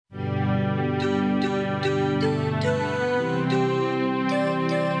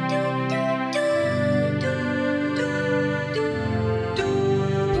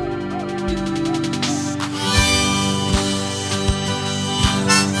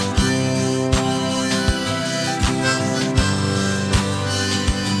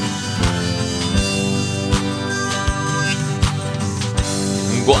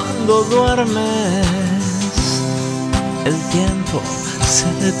Cuando duermes, el tiempo se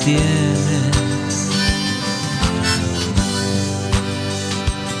detiene.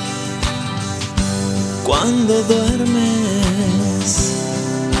 Cuando duermes,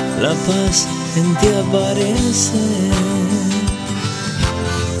 la paz en ti aparece.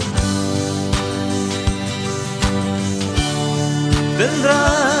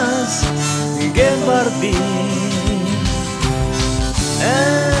 Tendrás que partir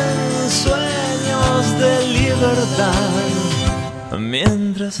en sueños de libertad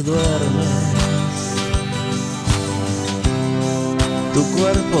mientras duermes. Tu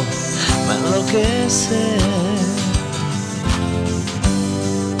cuerpo me enloquece.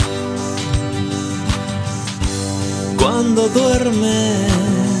 Cuando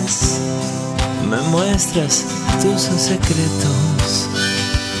duermes, me muestras tus secretos.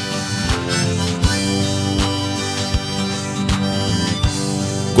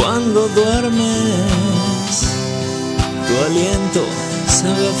 Cuando duermes, tu aliento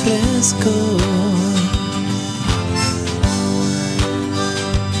sabe fresco.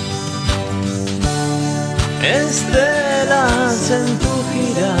 Estelas en tu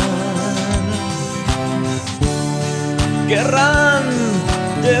girar querrán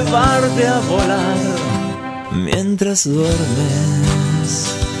llevarte a volar mientras duermes.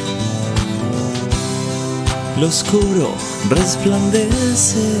 Lo oscuro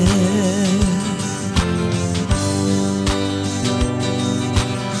resplandece.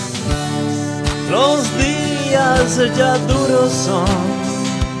 Los días ya duros son.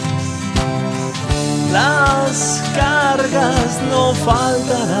 Las cargas no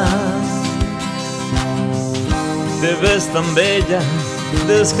faltarán. Te ves tan bella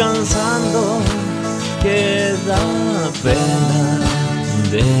descansando que da pena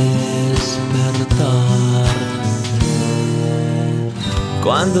despertarte.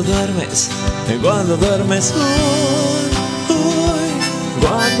 Cuando duermes, cuando duermes,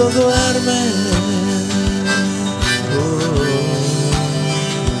 cuando duermes,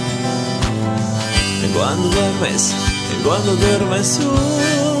 cuando duermes, cuando duermes,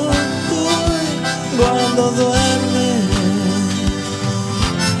 cuando duermes.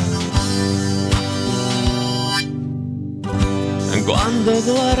 Cuando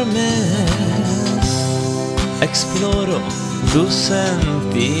duermes, exploro tus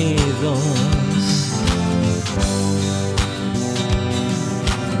sentidos.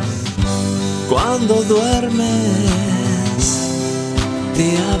 Cuando duermes,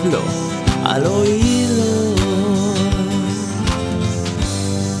 te hablo al oído.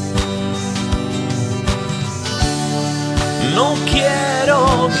 No quiero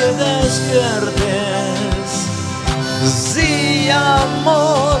que despiertes. Sí,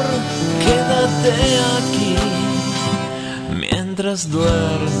 amor, quédate aquí mientras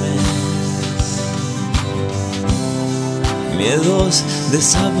duermes. Miedos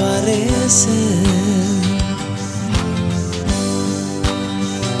desaparecen.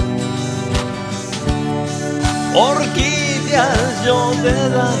 Orquídeas yo te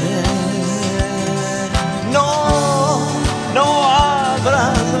daré. No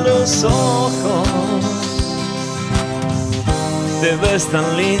abras los ojos. Te ves tan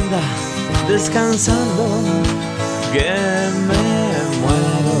linda descansando que me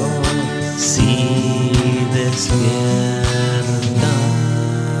muero si despiertas.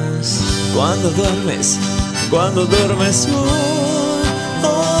 Cuando duermes, cuando duermes,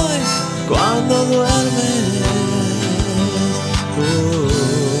 cuando duermes,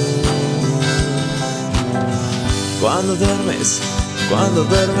 cuando duermes, cuando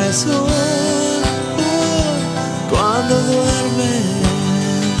duermes,